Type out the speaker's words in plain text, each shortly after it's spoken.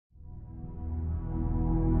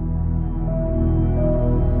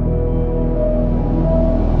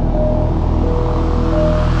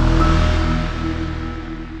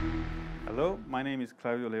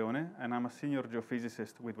Claudio Leone, and I'm a senior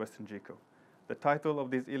geophysicist with Western GECO. The title of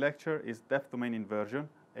this e-lecture is Depth Domain Inversion,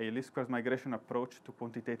 a least squares migration approach to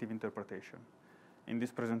quantitative interpretation. In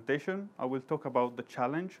this presentation, I will talk about the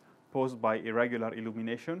challenge posed by irregular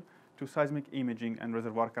illumination to seismic imaging and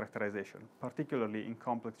reservoir characterization, particularly in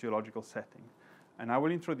complex geological settings. And I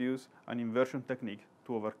will introduce an inversion technique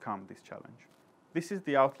to overcome this challenge. This is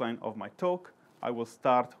the outline of my talk. I will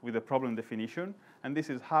start with the problem definition, and this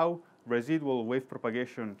is how residual wave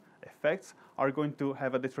propagation effects are going to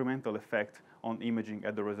have a detrimental effect on imaging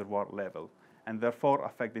at the reservoir level, and therefore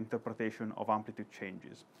affect the interpretation of amplitude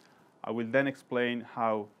changes. I will then explain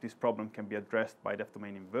how this problem can be addressed by depth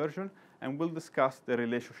domain inversion, and we'll discuss the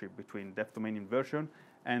relationship between depth domain inversion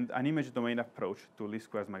and an image domain approach to least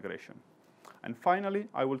squares migration. And finally,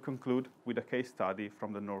 I will conclude with a case study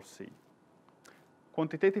from the North Sea.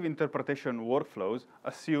 Quantitative interpretation workflows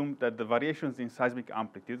assume that the variations in seismic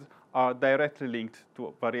amplitudes are directly linked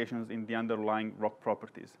to variations in the underlying rock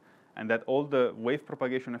properties, and that all the wave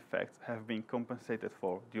propagation effects have been compensated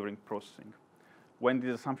for during processing. When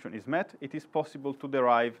this assumption is met, it is possible to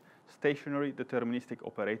derive stationary deterministic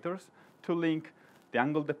operators to link the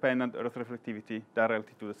angle-dependent earth reflectivity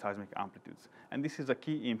directly to the seismic amplitudes, and this is a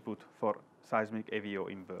key input for seismic AVO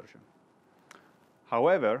inversion.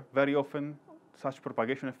 However, very often, such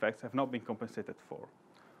propagation effects have not been compensated for.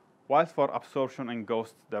 Whilst for absorption and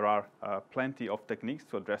ghosts there are plenty of techniques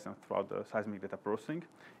to address them throughout the seismic data processing,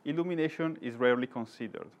 illumination is rarely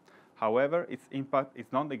considered. However, its impact is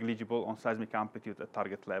not negligible on seismic amplitude at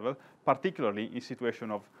target level, particularly in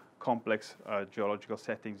situations of complex geological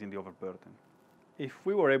settings in the overburden. If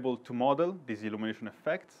we were able to model these illumination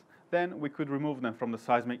effects, then we could remove them from the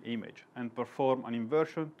seismic image and perform an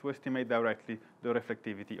inversion to estimate directly the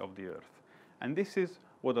reflectivity of the Earth. And this is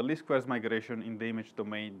what a least squares migration in the image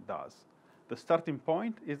domain does. The starting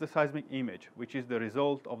point is the seismic image, which is the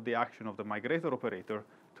result of the action of the migrator operator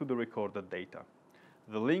to the recorded data.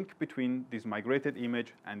 The link between this migrated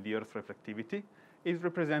image and the Earth reflectivity is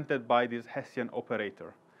represented by this Hessian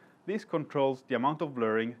operator. This controls the amount of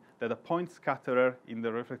blurring that a point scatterer in the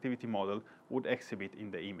reflectivity model would exhibit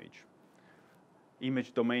in the image.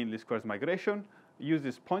 Image domain least squares migration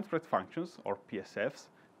uses point spread functions, or PSFs,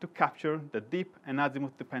 to capture the deep and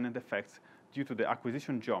azimuth-dependent effects due to the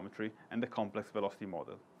acquisition geometry and the complex velocity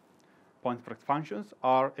model. Point spread functions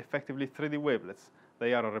are effectively 3D wavelets.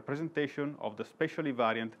 They are a representation of the spatially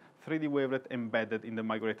variant 3D wavelet embedded in the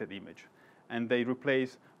migrated image, and they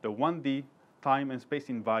replace the 1D time and space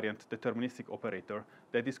invariant deterministic operator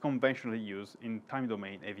that is conventionally used in time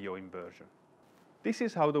domain AVO inversion. This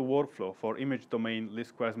is how the workflow for image domain least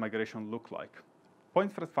squares migration looks like.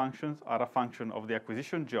 Point spread functions are a function of the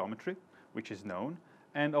acquisition geometry, which is known,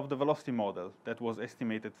 and of the velocity model that was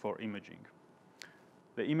estimated for imaging.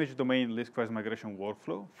 The image domain least squares migration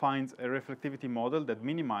workflow finds a reflectivity model that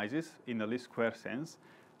minimizes, in a least square sense,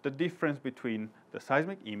 the difference between the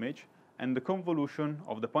seismic image and the convolution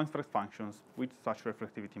of the point spread functions with such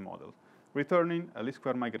reflectivity model, returning a least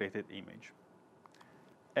square migrated image.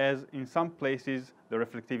 As in some places the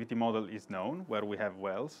reflectivity model is known, where we have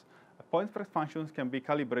wells, point spread functions can be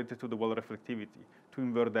calibrated to the well reflectivity to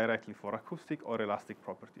invert directly for acoustic or elastic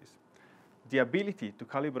properties. The ability to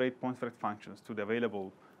calibrate point spread functions to the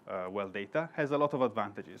available well data has a lot of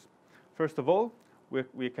advantages. First of all,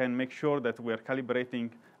 we can make sure that we are calibrating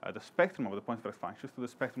the spectrum of the point spread functions to the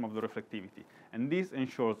spectrum of the reflectivity. And this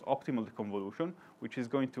ensures optimal deconvolution, which is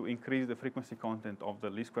going to increase the frequency content of the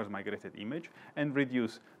least squares migrated image and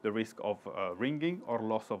reduce the risk of ringing or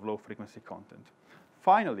loss of low frequency content.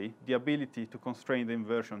 Finally, the ability to constrain the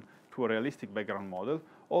inversion to a realistic background model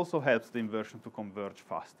also helps the inversion to converge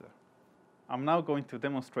faster. I'm now going to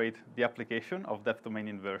demonstrate the application of depth domain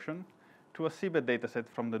inversion to a seabed dataset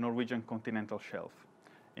from the Norwegian continental shelf.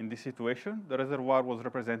 In this situation, the reservoir was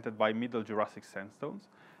represented by Middle Jurassic sandstones,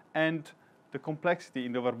 and the complexity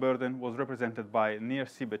in the overburden was represented by near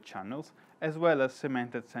seabed channels, as well as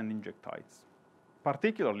cemented sand injectites.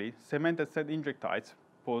 Particularly, cemented sand injectites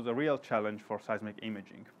pose a real challenge for seismic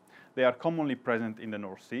imaging. They are commonly present in the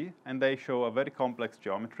North Sea, and they show a very complex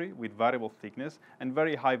geometry with variable thickness and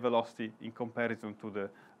very high velocity in comparison to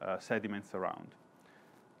the sediments around.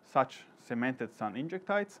 Such cemented sand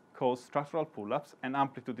injectites cause structural pull-ups and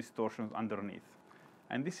amplitude distortions underneath.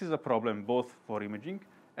 And this is a problem both for imaging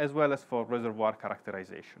as well as for reservoir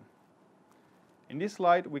characterization. In this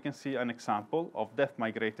slide, we can see an example of depth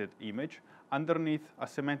migrated image underneath a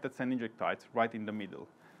cemented sand injectite right in the middle.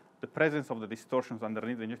 The presence of the distortions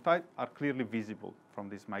underneath the injectite are clearly visible from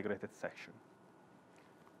this migrated section.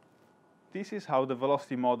 This is how the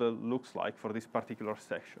velocity model looks like for this particular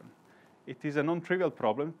section. It is a non-trivial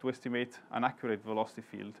problem to estimate an accurate velocity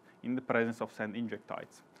field in the presence of sand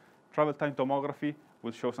injectites. Travel time tomography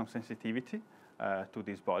will show some sensitivity to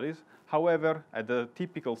these bodies. However, at the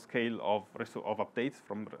typical scale of updates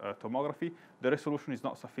from tomography, the resolution is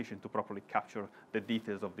not sufficient to properly capture the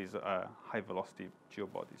details of these high-velocity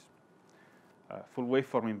geobodies. Full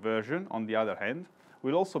waveform inversion, on the other hand,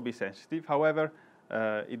 will also be sensitive. However,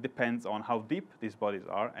 it depends on how deep these bodies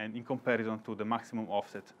are and in comparison to the maximum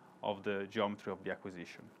offset of the geometry of the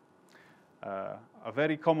acquisition. A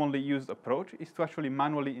very commonly used approach is to actually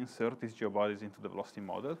manually insert these geobodies into the velocity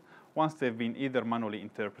model once they've been either manually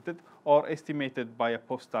interpreted or estimated by a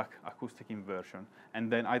post-hoc acoustic inversion and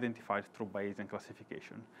then identified through Bayesian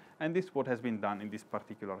classification. And this is what has been done in this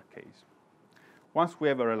particular case. Once we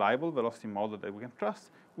have a reliable velocity model that we can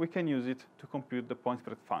trust, we can use it to compute the point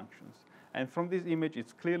spread functions. And from this image,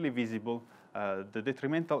 it's clearly visible the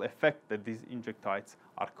detrimental effect that these injectites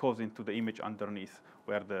are causing to the image underneath,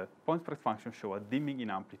 where the point spread functions show a dimming in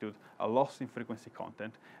amplitude, a loss in frequency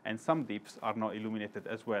content, and some dips are not illuminated,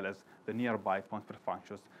 as well as the nearby point spread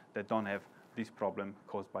functions that don't have this problem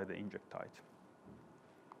caused by the injectite.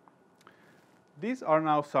 These are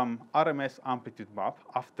now some RMS amplitude map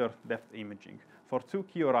after depth imaging for two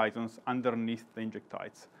key horizons underneath the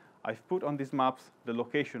injectites. I've put on these maps the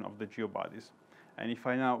location of the geobodies. And if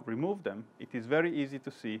I now remove them, it is very easy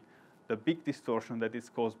to see the big distortion that is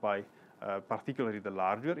caused by particularly the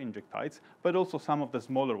larger injectites, but also some of the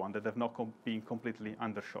smaller ones that have not been completely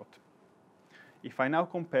undershot. If I now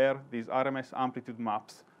compare these RMS amplitude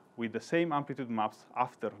maps with the same amplitude maps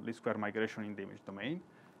after least square migration in the image domain,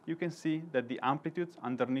 you can see that the amplitudes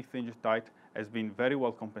underneath the injectite has been very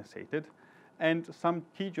well compensated, and some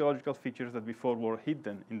key geological features that before were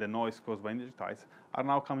hidden in the noise caused by injectites are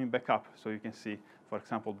now coming back up. So you can see, for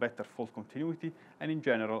example, better fault continuity and in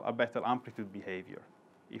general a better amplitude behavior.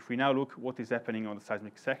 If we now look what is happening on the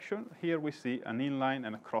seismic section, here we see an inline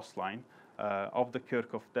and a cross line of the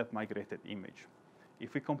Kirchhoff depth migrated image.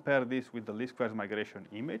 If we compare this with the least squares migration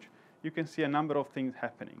image, you can see a number of things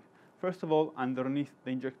happening. First of all, underneath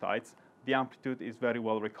the injectites, the amplitude is very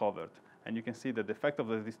well recovered. And you can see that the effect of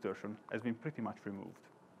the distortion has been pretty much removed.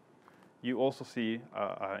 You also see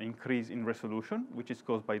an increase in resolution, which is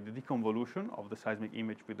caused by the deconvolution of the seismic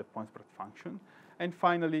image with the point spread function. And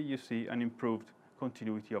finally, you see an improved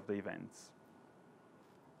continuity of the events.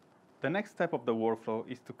 The next step of the workflow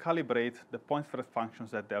is to calibrate the point spread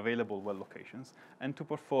functions at the available well locations and to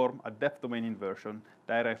perform a depth domain inversion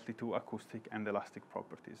directly to acoustic and elastic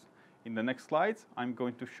properties. In the next slides, I'm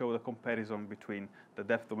going to show the comparison between the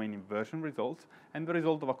depth domain inversion results and the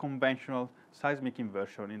result of a conventional seismic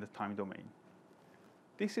inversion in the time domain.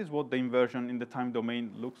 This is what the inversion in the time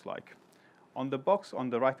domain looks like. On the box on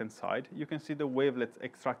the right-hand side, you can see the wavelets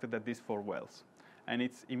extracted at these 4 wells. And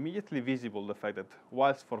it's immediately visible the fact that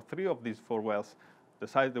whilst for 3 of these 4 wells, the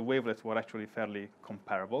size of the wavelets were actually fairly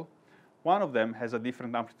comparable, one of them has a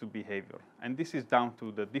different amplitude behavior. And this is down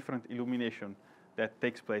to the different illumination that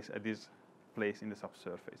takes place at this place in the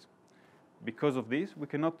subsurface. Because of this, we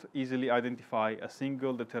cannot easily identify a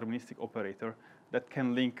single deterministic operator that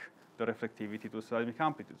can link the reflectivity to seismic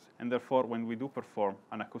amplitudes. And therefore, when we do perform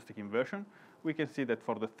an acoustic inversion, we can see that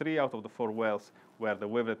for the 3 out of the 4 wells where the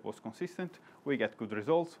wavelet was consistent, we get good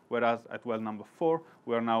results, whereas at well number 4,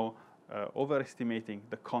 we are now overestimating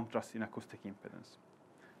the contrast in acoustic impedance.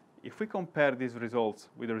 If we compare these results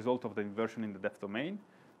with the result of the inversion in the depth domain,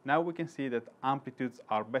 now we can see that amplitudes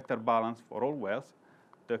are better balanced for all wells.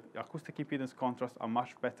 The acoustic impedance contrasts are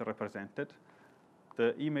much better represented.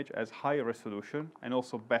 The image has higher resolution and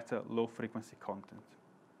also better low frequency content.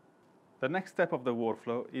 The next step of the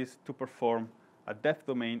workflow is to perform a depth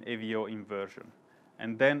domain AVO inversion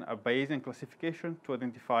and then a Bayesian classification to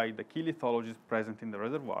identify the key lithologies present in the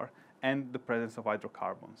reservoir and the presence of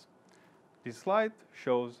hydrocarbons. This slide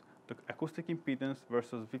shows the acoustic impedance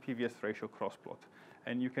versus VPVS ratio crossplot.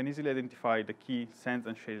 And you can easily identify the key sands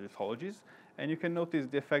and shale lithologies. And you can notice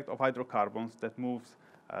the effect of hydrocarbons that moves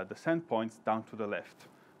the sand points down to the left,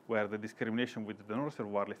 where the discrimination with the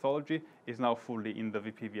non-reservoir lithology is now fully in the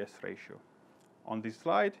VPVS ratio. On this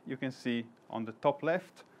slide, you can see on the top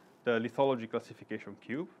left, the lithology classification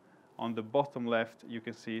cube. On the bottom left, you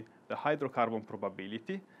can see the hydrocarbon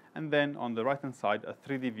probability. And then on the right-hand side, a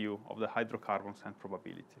 3D view of the hydrocarbon sand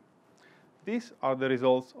probability. These are the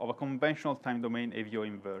results of a conventional time domain AVO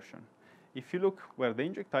inversion. If you look where the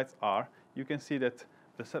injectites are, you can see that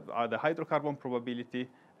the hydrocarbon probability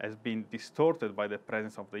has been distorted by the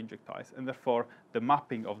presence of the injectites, and therefore the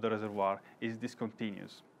mapping of the reservoir is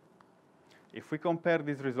discontinuous. If we compare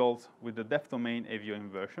these results with the depth domain AVO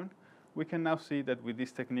inversion, we can now see that with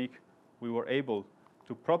this technique, we were able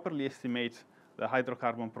to properly estimate the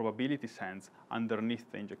hydrocarbon probability sands underneath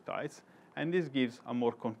the injectites, and this gives a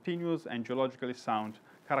more continuous and geologically sound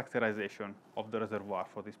characterization of the reservoir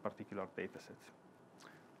for this particular dataset.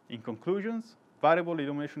 In conclusions, variable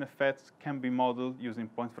illumination effects can be modeled using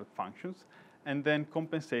point spread functions and then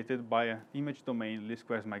compensated by an image domain least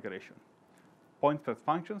squares migration. Point spread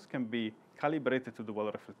functions can be calibrated to the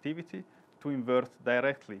well reflectivity to invert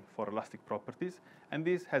directly for elastic properties, and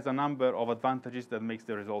this has a number of advantages that makes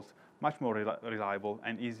the results much more reliable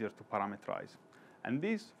and easier to parameterize. And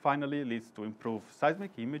this finally leads to improved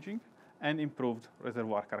seismic imaging and improved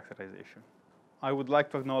reservoir characterization. I would like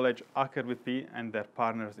to acknowledge Aker BP and their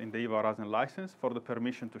partners in the Ivar Aasen license for the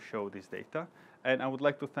permission to show this data, and I would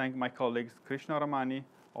like to thank my colleagues Krishna Ramani,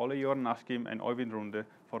 Ole Jorn Askim, and Øyvind Runde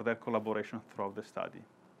for their collaboration throughout the study.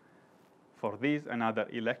 For these and other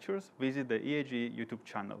e-lectures, visit the EAGE YouTube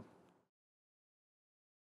channel.